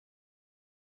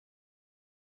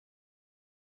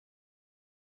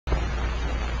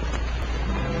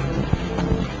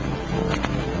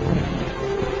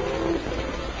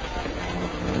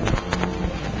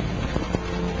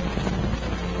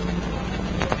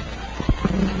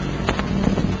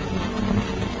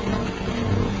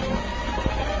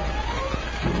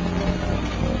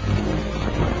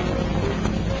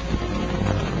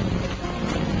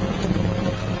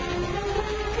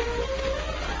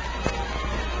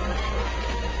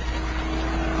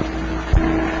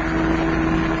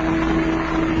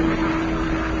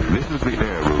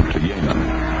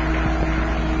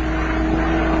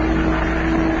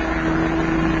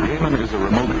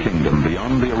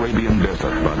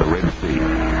Red Sea.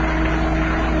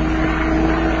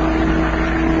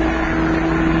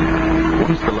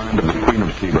 Once the land of the Queen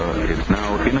of Sheba, it's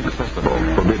now inaccessible,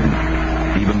 forbidden.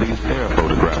 Even these air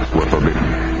photographs were forbidden.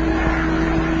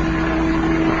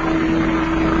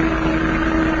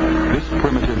 This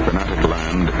primitive fanatic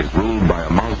land is ruled by a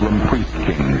Muslim priest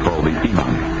king called the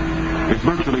Yemen. It's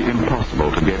virtually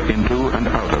impossible to get into and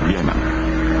out of Yemen.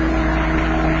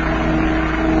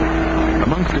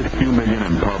 Amongst its few million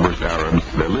impoverished Arabs,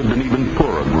 there lived an even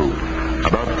poorer group,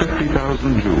 about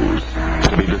 50,000 Jews,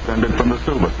 to be descended from the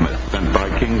silversmiths sent by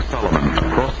King Solomon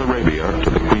across Arabia to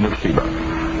the Queen of Sheba.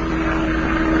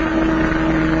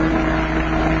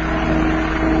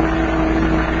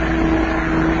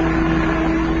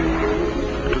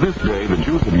 To this day, the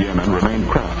Jews of Yemen remain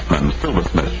craftsmen,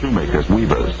 silversmiths, shoemakers,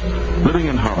 weavers. Living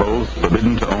in hovels,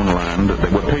 forbidden to own land, they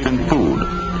were paid in food,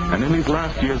 and in these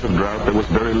last years of drought there was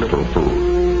very little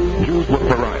food. Jews were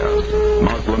pariahs.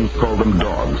 Muslims called them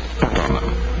dogs, spat on them.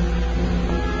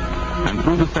 And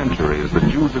through the centuries, the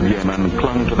Jews of Yemen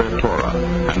clung to their Torah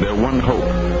and their one hope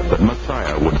that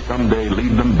Messiah would someday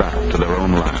lead them back to their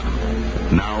own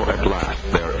land. Now, at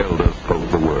last, their elders spoke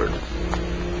the word.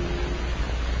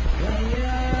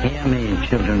 Hear me,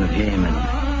 children of Yemen.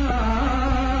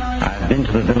 I've been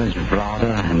to the village of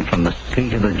Rada, and from the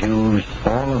street of the Jews,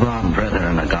 all of our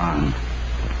brethren are gone.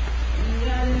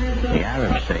 The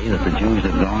Arabs say that the Jews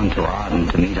have gone to Aden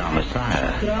to meet our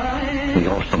Messiah. We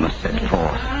also must set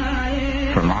forth.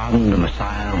 From Aden, the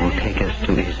Messiah will take us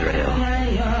to Israel.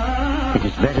 It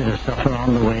is better to suffer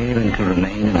on the way than to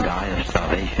remain and die of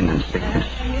starvation and sickness.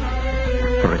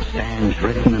 For it stands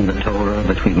written in the Torah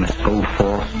that we must go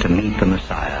forth to meet the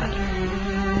Messiah.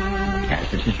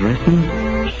 As it is written,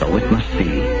 so it must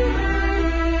be.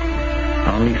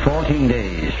 Only 14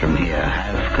 days from here,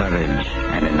 have courage,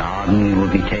 and in Aden we will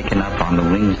be taken up on the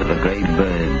wings of a great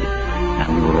bird,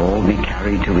 and we will all be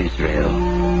carried to Israel.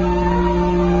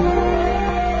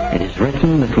 It is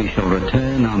written that we shall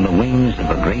return on the wings of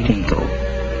a great eagle.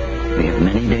 We have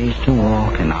many days to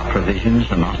walk, and our provisions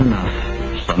are not enough.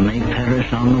 Some may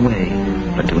perish on the way,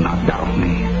 but do not doubt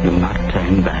me. Do not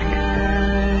turn back.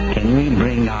 Can we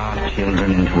bring our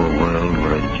children into a world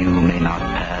where a Jew may not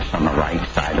pass on the right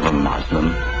side of a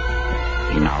Muslim?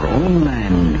 In our own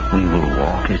land, we will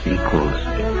walk as equals.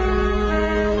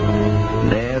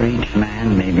 There each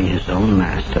man may be his own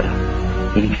master.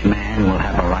 Each man will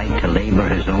have a right to labor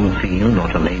his own field or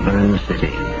to labor in the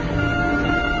city.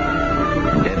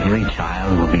 And every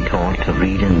child will be taught to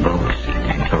read in books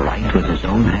and to write with his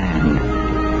own hand.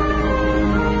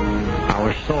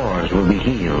 Our sores will be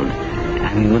healed,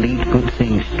 and we will eat good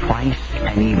things twice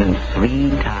and even 3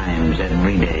 times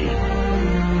every day.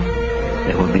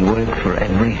 There will be work for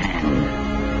every hand,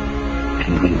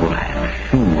 and we will have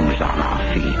shoes on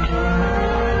our feet.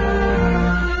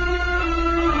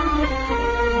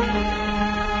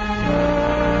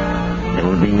 There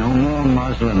will be no more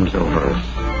Muslims over us.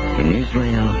 In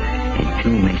Israel, a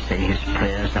Jew may say his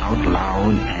prayers out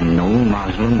loud, and no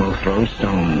Muslim will throw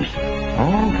stones.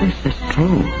 All this is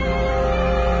true.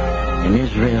 In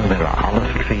Israel there are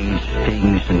olive trees,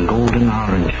 figs, and golden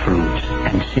orange fruits,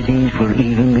 and cities where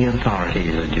even the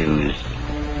authorities are Jews.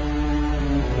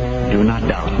 Do not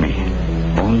doubt me.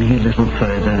 Only a little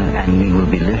further, and we will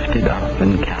be lifted up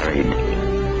and carried.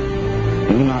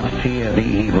 Do not fear the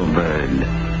evil bird,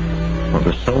 for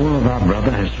the soul of our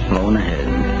brother has flown ahead.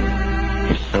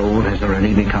 His soul has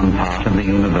already become part of the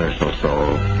universal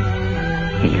soul.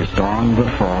 He has gone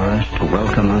before us to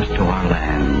welcome us to our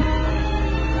land.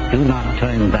 Do not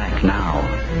turn back now.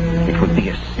 It would be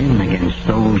a sin against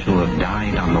those who have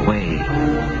died on the way.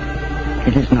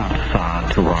 It is not far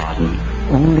to Aden,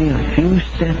 only a few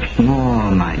steps more,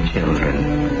 my children.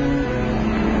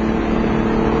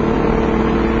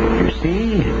 You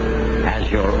see, as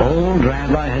your old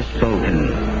rabbi has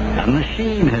spoken, a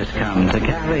machine has come to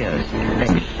carry us,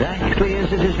 exactly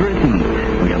as it is written.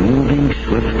 We are moving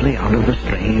swiftly out of the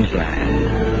strange land.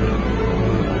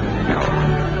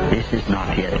 No, this is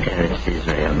not yet Eretz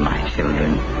Israel, my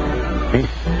children. This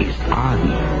is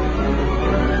Aden.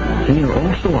 Here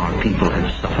also our people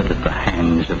have suffered at the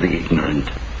hands of the ignorant.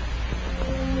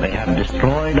 They have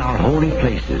destroyed our holy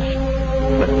places,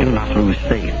 but do not lose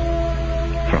faith.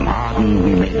 From Aden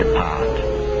we may depart.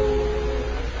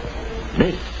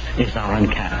 This is our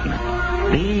encampment.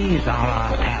 These are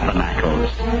our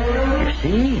tabernacles. You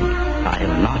see, I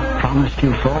have not promised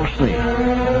you falsely.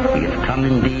 We have come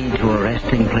indeed to a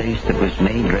resting place that was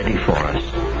made ready for us.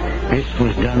 This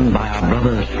was done by our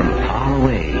brothers from far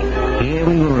away. Here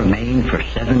we will remain for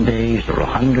 7 days or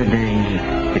 100 days.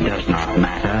 It does not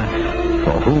matter,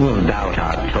 for who will doubt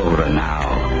our Torah now?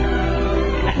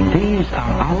 And these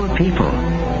are our people.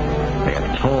 They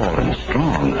are tall and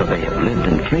strong, for they have lived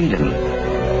in freedom.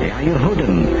 They are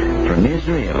Yehudim from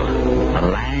Israel, the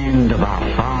land of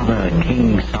our father,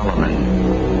 King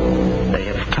Solomon. They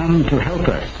have come to help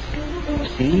us.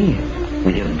 See,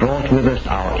 we have brought with us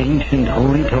our ancient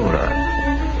holy Torah.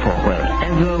 For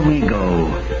wherever we go,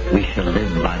 we shall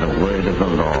live by the word of the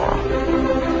law.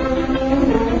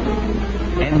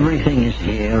 Everything is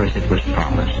here as it was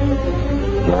promised.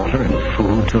 Water and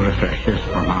food to refresh us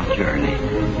from our journey.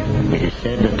 It is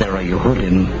said that there are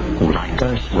Yehudim who, like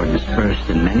us, were dispersed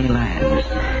in many lands,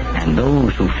 and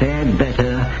those who fared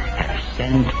better have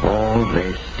sent all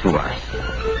this to us.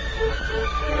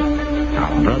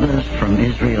 Our brothers from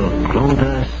Israel clothe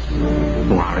us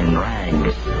who are in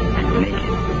rags and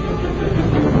naked.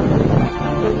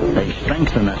 They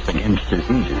strengthen us against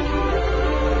diseases.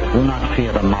 Do not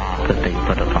fear the mark that they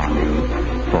put upon you,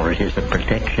 for it is a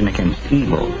protection against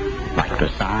evil, like the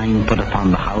sign put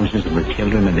upon the houses of the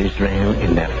children of Israel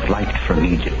in their flight from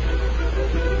Egypt.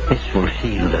 This will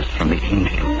shield us from the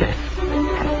angel of death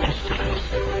and pestilence.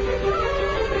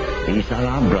 These are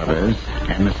our brothers,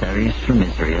 emissaries from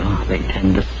Israel. They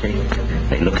tend the sick.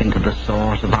 They look into the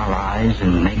sores of our eyes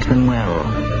and make them well,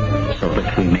 so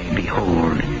that we may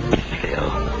behold Israel.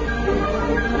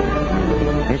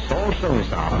 This also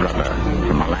is our brother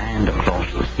from a land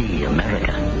across the sea,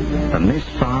 America. From this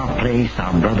far place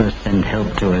our brothers send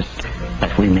help to us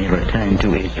that we may return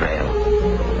to Israel.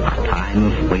 Our time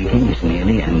of waiting is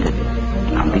nearly ended.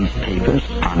 On these papers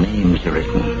our names are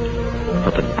written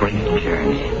for the great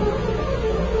journey.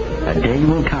 A day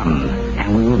will come,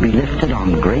 and we will be lifted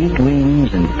on great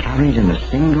wings and carried in a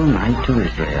single night to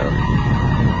Israel.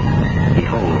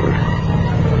 Behold,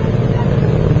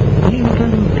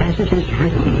 even as it is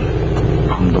written,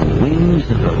 on the wings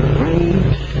of a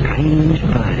great, strange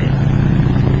bird.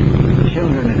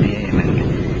 Children of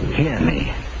Yemen, hear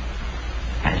me.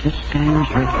 As it stands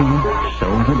written, so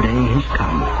the day has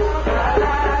come.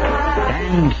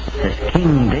 Dance as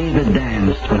King David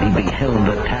danced when he beheld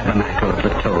the tabernacle of the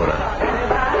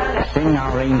Torah. Sing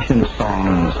our ancient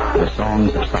songs, the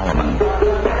songs of Solomon,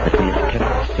 that we have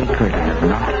kept sacred and have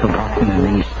not forgotten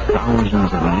in these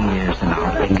thousands of years in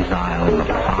our exile in the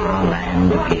far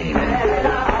land of Yemen.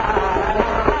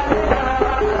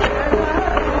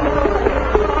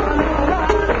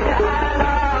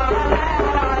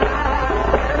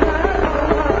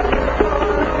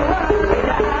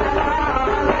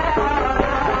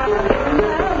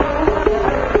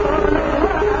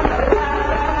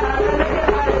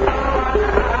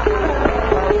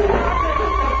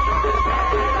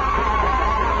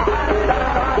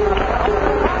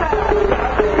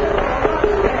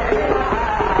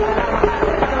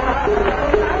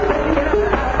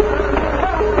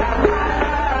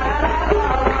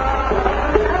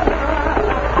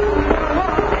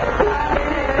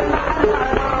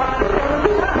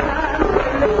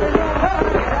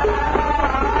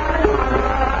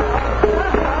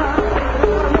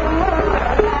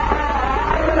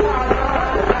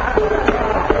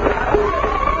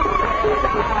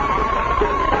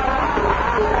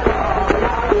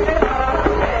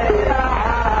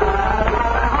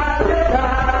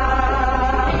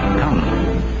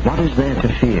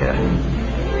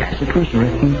 It was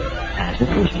written, as it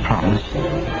was promised.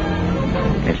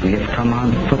 As we have come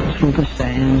on foot through the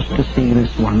sands to see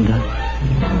this wonder,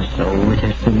 so it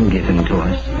has been given to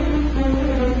us.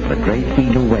 The great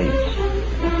leader waits.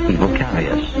 He will carry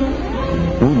us.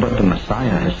 Who but the Messiah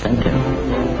has sent him?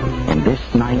 And this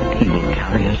night he will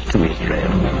carry us to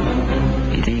Israel.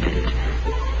 Believe it.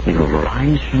 We will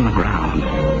rise from the ground.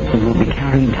 We will be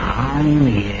carried high in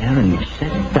the air and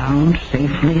set down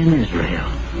safely in Israel.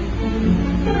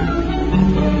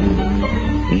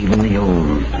 Even the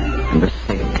old and the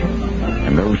sick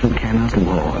and those who cannot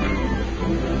walk,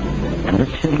 and the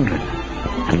children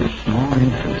and the small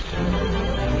infants.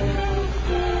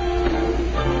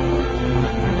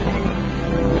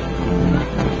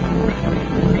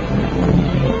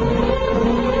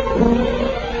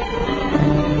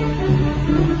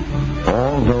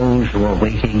 All those who are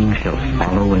waiting shall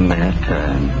follow in their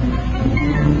turn.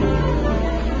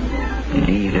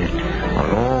 Believe it,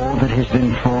 for all that has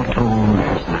been foretold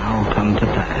has now come to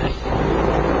pass.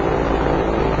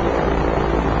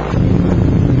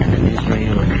 And in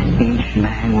Israel, each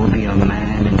man will be a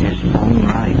man in his own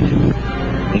right.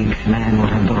 Each man will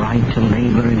have the right to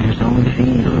labor in his own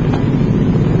field.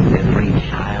 Every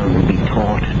child will be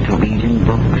taught to read in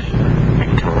books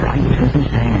and to write with his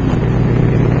hand.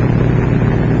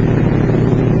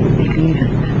 Believe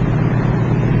it.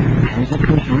 As it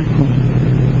was written,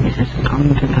 it has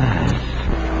come to pass.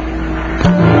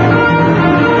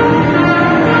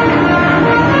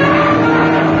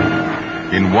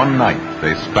 In one night,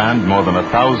 they spanned more than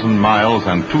 1,000 miles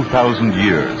and 2,000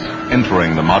 years,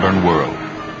 entering the modern world.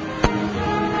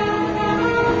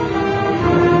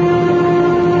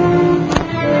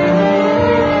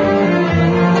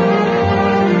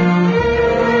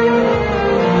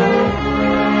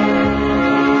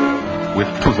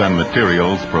 With tools and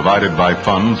materials provided by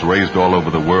funds raised all over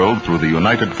the world through the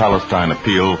United Palestine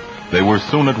Appeal, they were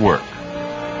soon at work.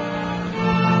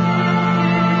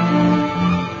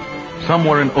 Some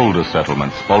were in older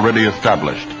settlements already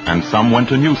established, and some went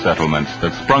to new settlements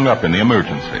that sprung up in the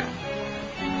emergency.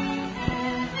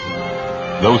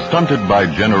 Though stunted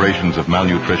by generations of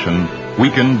malnutrition,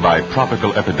 weakened by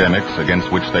tropical epidemics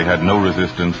against which they had no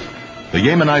resistance, the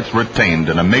Yemenites retained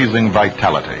an amazing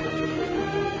vitality.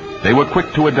 They were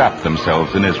quick to adapt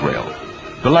themselves in Israel.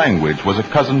 The language was a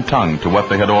cousin tongue to what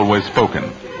they had always spoken,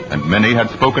 and many had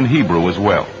spoken Hebrew as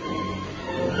well.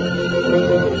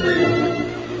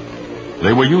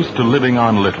 They were used to living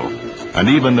on little, and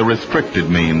even the restricted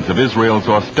means of Israel's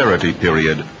austerity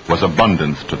period was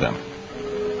abundance to them.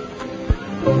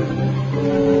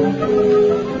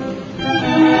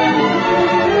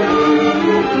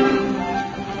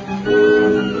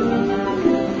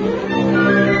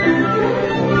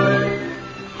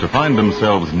 To find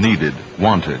themselves needed,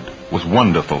 wanted, was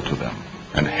wonderful to them,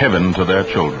 and heaven to their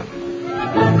children.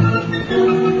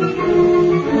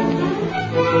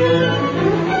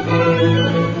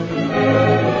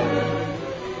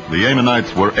 The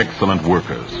Yemenites were excellent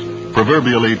workers,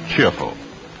 proverbially cheerful,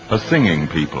 a singing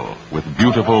people with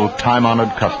beautiful,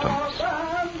 time-honored customs.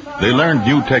 They learned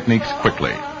new techniques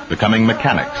quickly, becoming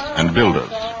mechanics and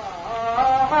builders.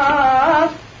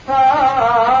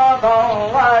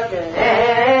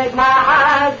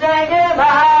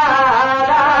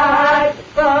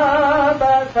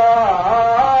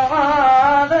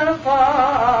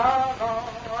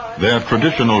 Their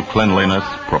traditional cleanliness,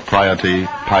 propriety,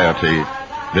 piety,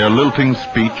 their lilting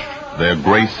speech, their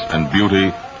grace and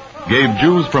beauty gave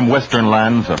Jews from Western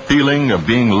lands a feeling of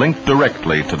being linked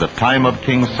directly to the time of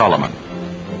King Solomon.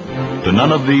 To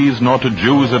none of these, nor to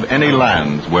Jews of any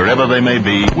lands, wherever they may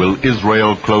be, will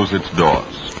Israel close its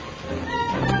doors.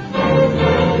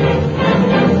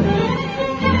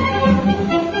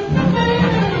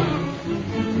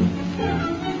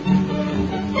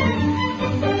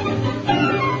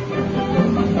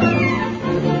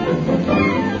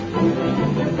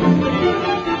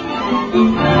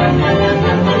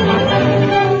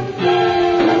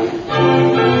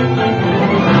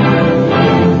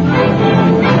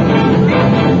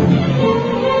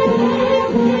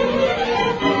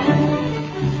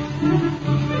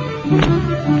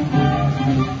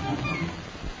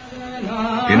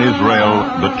 In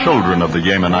Israel, the children of the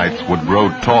Yemenites would grow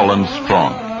tall and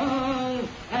strong.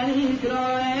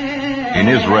 In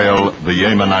Israel, the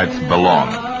Yemenites belong.